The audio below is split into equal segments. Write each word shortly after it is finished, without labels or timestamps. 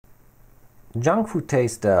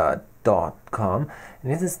junkfoodtaster.com,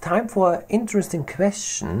 and it is time for an interesting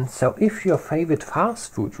question. So if your favorite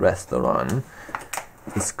fast food restaurant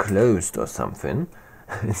is closed or something,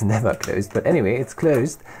 it's never closed, but anyway, it's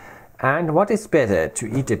closed, and what is better, to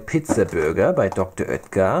eat a pizza burger by Dr.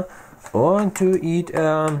 Oetker or to eat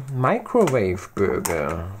a microwave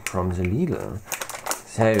burger from the Lidl?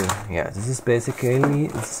 So yeah, this is basically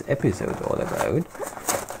this episode all about.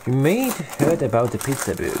 You may have heard about the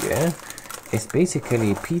pizza burger. It's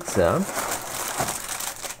basically pizza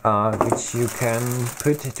which you can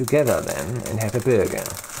put together then and have a burger.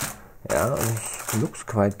 Yeah, it looks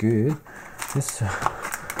quite good. This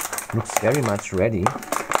looks very much ready.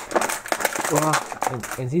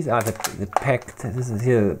 And these are the packed. This is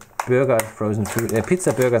here burger frozen food.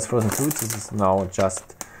 Pizza burgers frozen foods. This is now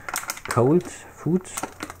just cold food.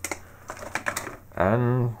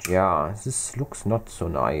 And yeah, this looks not so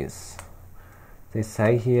nice. They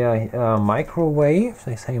say here microwave.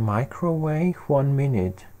 They say microwave 1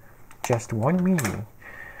 minute, just 1 minute.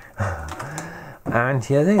 And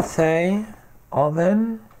here they say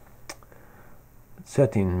oven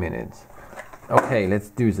 13 minutes. Okay, let's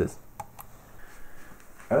do this.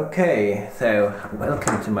 Okay, so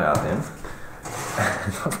welcome to my oven.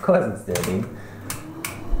 Of course it's dirty.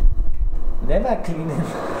 Never clean it.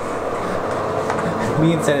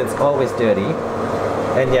 Means that it's always dirty.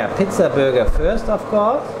 And yeah, pizza burger first, of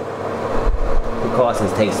course, because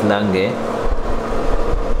it takes longer.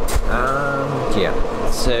 And yeah,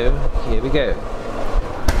 so here we go.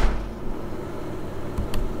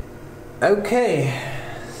 Okay,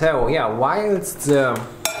 so yeah, whilst the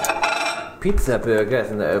pizza burger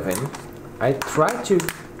is in the oven, I try to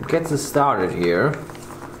get this started here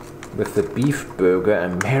with the beef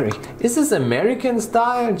burger. Is this American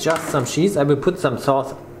style? Just some cheese? I will put some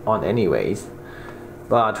sauce on anyways.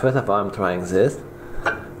 But first of all, I'm trying this.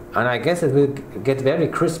 And I guess it will get very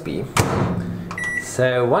crispy.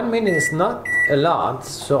 So 1 minute is not a lot,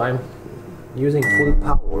 so I'm using full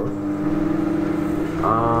power.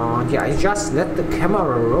 Yeah, I just let the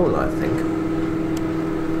camera roll, I think.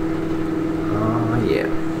 Yeah.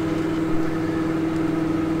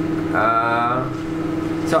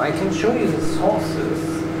 So I can show you the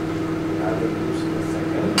sauces. I will use in a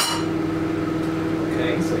second.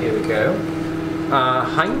 Okay, so here we go.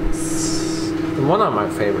 Heinz, one of my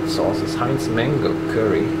favorite sauces, Heinz mango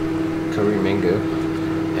curry mango,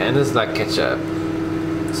 and it's like ketchup.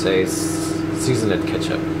 It says seasoned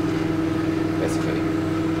ketchup, basically.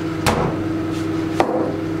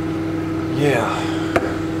 Yeah.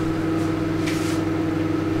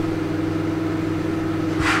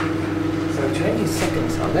 So 20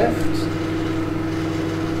 seconds are left.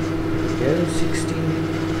 There we go, 16.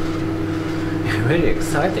 Very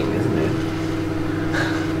exciting, isn't it?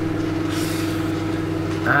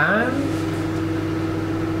 And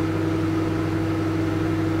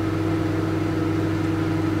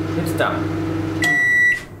it's done.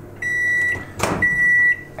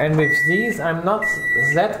 And with these, I'm not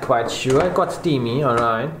that quite sure. It got steamy,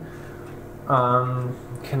 alright.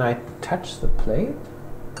 Can I touch the plate?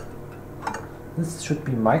 This should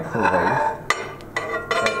be microwave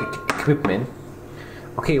equipment.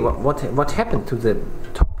 Okay, what happened to the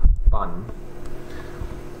top bun?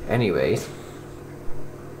 Anyways,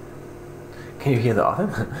 can you hear the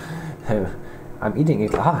oven? I'm eating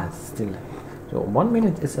it. It's still. So 1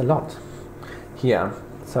 minute is a lot. Here,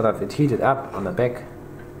 so that it heated up on the back.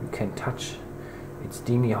 You can touch. It's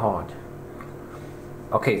steamy hot.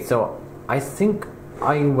 Okay, so I think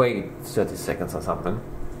I wait 30 seconds or something.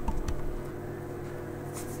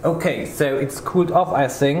 Okay, so it's cooled off, I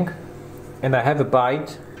think, and I have a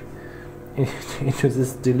bite into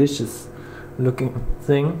this delicious looking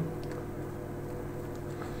thing.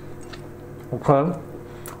 Okay.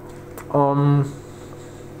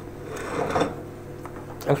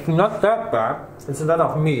 It's not that bad. It's a lot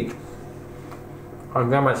of meat.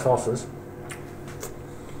 And there are my sauces.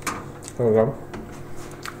 There we go.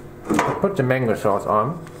 I put the mango sauce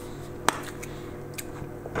on.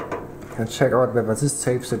 Let's check out whether this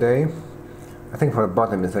saves the day. I think for the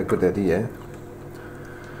bottom is a good idea.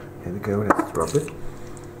 Here we go, let's drop it.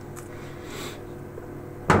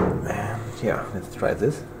 And yeah, let's try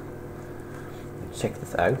this. Let's check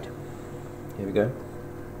this out. Here we go.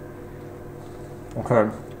 Okay.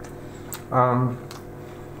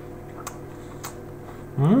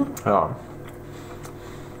 Yeah.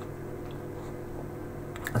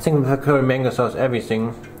 I think with the curry mango sauce,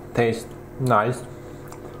 everything tastes nice.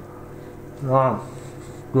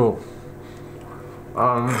 Good.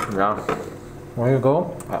 Yeah. There you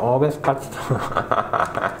go. I always cut stuff.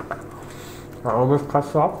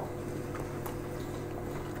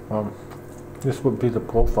 this would be the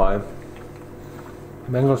profile.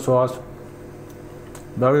 Mango sauce,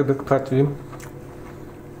 very big patty.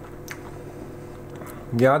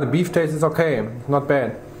 Yeah, the beef taste is okay, not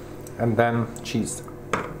bad. And then cheese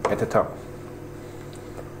at the top.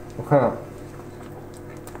 Okay.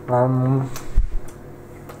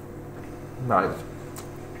 Nice.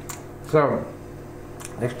 So,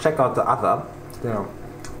 let's check out the other, the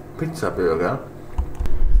Pizzaburger.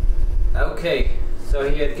 Okay, so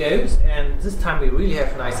here it goes, and this time we really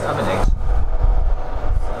have nice oven action.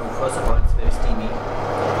 So first of all, it's very steamy.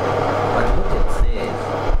 But look at this.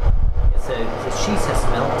 So the cheese has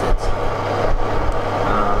melted.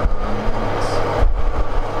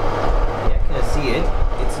 Yeah, can you see it?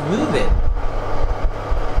 It's moving.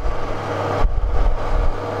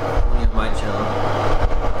 Only on my channel.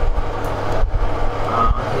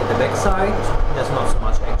 Here the back side, there's not so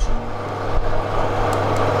much action.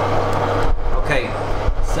 Okay,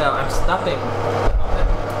 so I'm stopping the oven.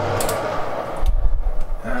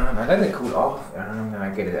 And I let it cool off, and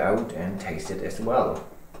I get it out and taste it as well.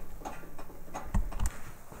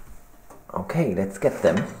 Okay, let's get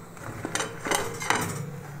them.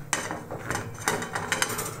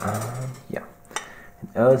 Yeah,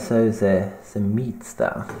 and also the meat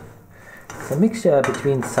stuff. It's a mixture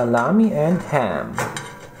between salami and ham.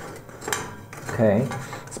 Okay,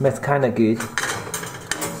 smells kind of good.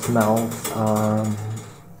 Smells.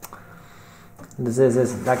 This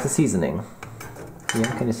is like the seasoning.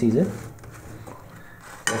 Yeah, can you see it?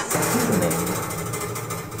 That's the seasoning.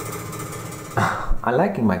 I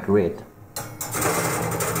liking my grid.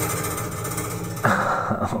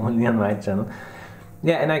 Only on my channel.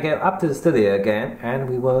 Yeah, and I go up to the studio again and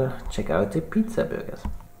we will check out the pizza burgers.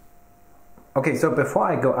 Okay, so before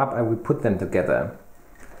I go up I will put them together.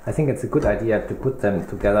 I think it's a good idea to put them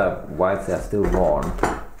together while they're still warm.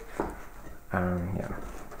 Yeah.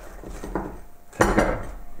 There we go.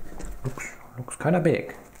 Looks kind of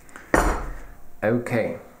big.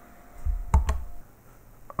 Okay.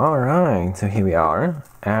 Alright, so here we are.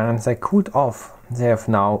 And they cooled off. They have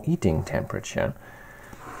now eating temperature.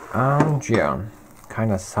 And yeah,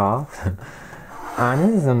 kind of soft. And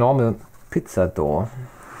this is a normal pizza dough.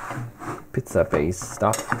 Pizza base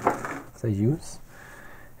stuff they use.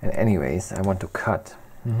 And anyways, I want to cut.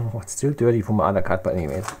 It's still dirty from my other cut, but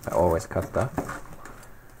anyways, I always cut stuff.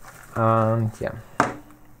 And yeah,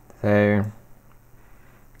 so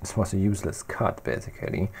this was a useless cut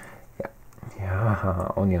basically.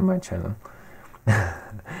 Yeah, only on my channel.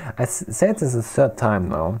 I said this is the third time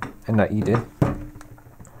now, and I eat it.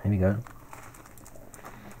 Here we go.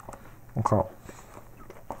 Okay.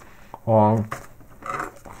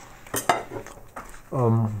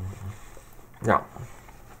 Yeah,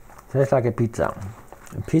 tastes like a pizza.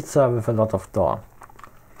 A pizza with a lot of dough.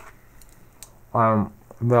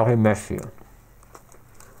 Very messy.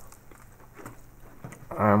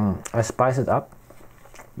 I spice it up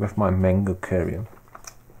with my mango curry.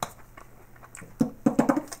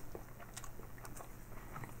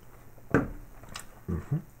 Let's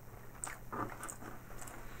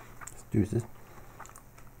do this.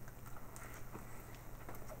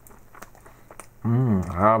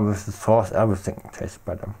 With the sauce, everything tastes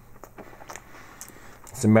better.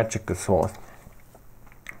 It's a magical sauce.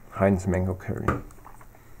 Heinz mango curry.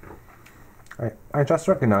 I just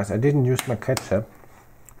recognized I didn't use my ketchup.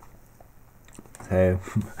 So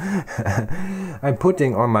I'm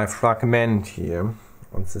putting on my fragment here,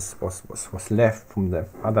 and this was left from the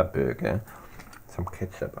other burger, some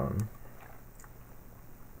ketchup on.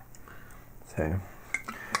 So,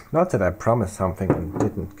 not that I promised something and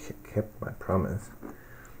didn't keep my promise.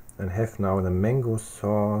 And have now the mango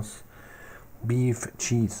sauce beef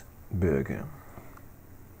cheeseburger.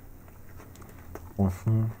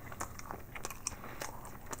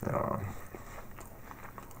 Yeah.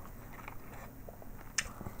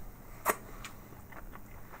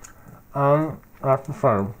 I have to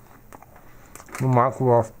say, the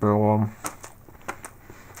microwave burger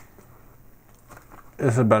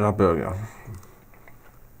is a better burger.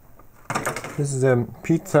 This is a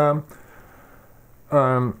pizza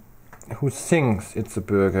who thinks it's a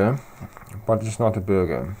burger, but it's not a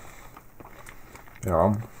burger.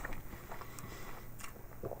 Yeah.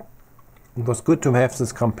 It was good to have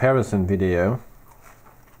this comparison video.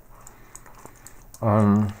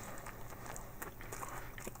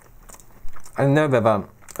 I know whether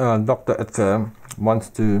Dr. Oetker wants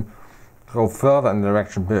to go further in the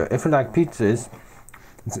direction burger. If you like pizzas,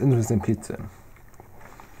 it's interesting pizza.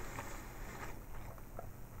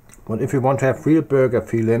 But if you want to have real burger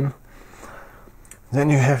feeling, then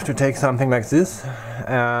you have to take something like this.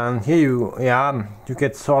 And here you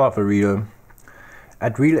get sort of a real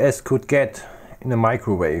as real as could get in a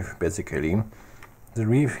microwave, basically. The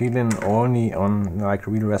real feeling only on like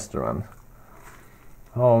real restaurant.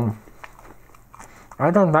 I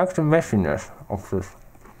don't like the messiness of this.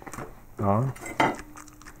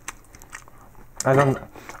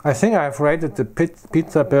 I think I've rated the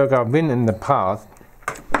pizza burger win in the past,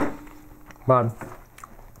 but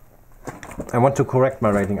I want to correct my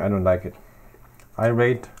rating. I don't like it. I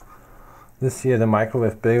rate this here the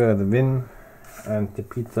microwave burger the win, and the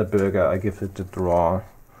pizza burger I give it the draw.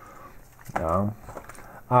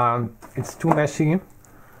 It's too messy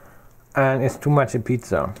and it's too much a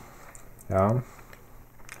pizza. And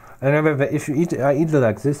if you eat, I eat it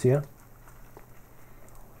like this here.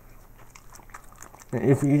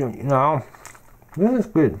 If you eat, now, this is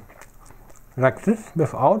good. Like this,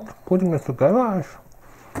 without putting it together, is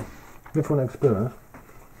different experience.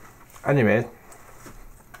 Anyway,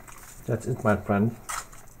 that's it, my friend.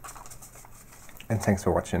 And thanks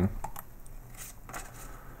for watching.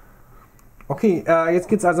 Okay, jetzt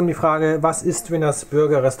geht es also um die Frage, was ist, wenn das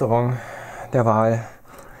Burger-Restaurant der Wahl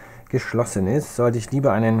geschlossen ist? Sollte ich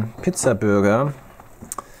lieber einen Pizzaburger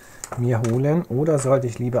mir holen oder sollte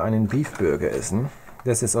ich lieber einen Beefburger essen?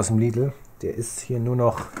 Das ist aus dem Lidl. Der ist hier nur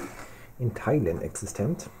noch in Teilen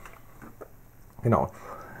existent. Genau.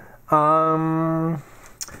 Ja,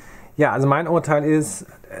 also mein Urteil ist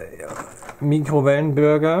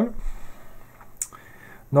Mikrowellenburger.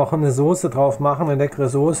 Noch eine Soße drauf machen, eine leckere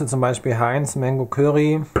Soße, zum Beispiel Heinz Mango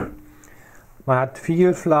Curry. Man hat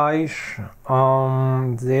viel Fleisch,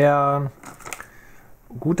 sehr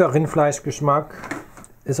guter Rindfleischgeschmack,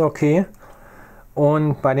 ist okay.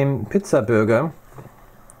 Und bei dem Pizzaburger,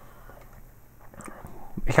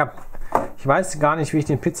 ich weiß gar nicht, wie ich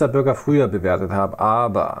den Pizzaburger früher bewertet habe,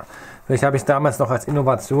 aber vielleicht habe ich es damals noch als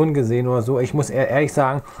Innovation gesehen oder so. Ich muss ehrlich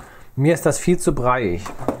sagen, mir ist das viel zu breiig.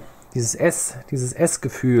 Dieses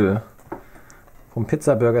Essgefühl vom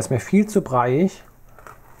Pizzaburger ist mir viel zu breiig.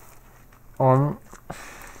 Und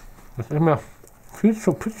das ist mir viel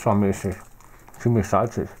zu pizzamäßig. Ziemlich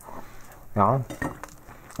salzig. Ja.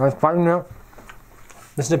 Das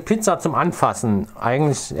ist eine Pizza zum Anfassen.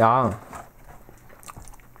 Eigentlich, ja.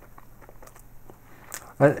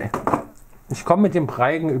 Ich komme mit dem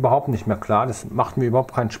Breigen überhaupt nicht mehr klar. Das macht mir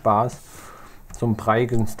überhaupt keinen Spaß, so einen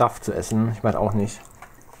breigen Stuff zu essen. Ich weiß auch nicht.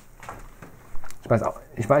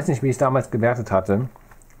 Ich weiß nicht, wie ich es damals gewertet hatte.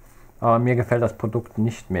 Aber mir gefällt das Produkt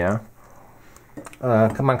nicht mehr.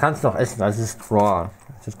 Man kann es noch essen, also es ist raw.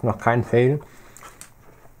 Es ist noch kein Fail.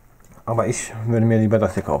 Aber ich würde mir lieber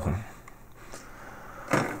das hier kaufen.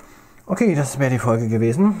 Okay, das wäre die Folge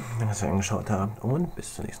gewesen, wenn ihr es angeschaut habt. Und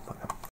bis zur nächsten Folge.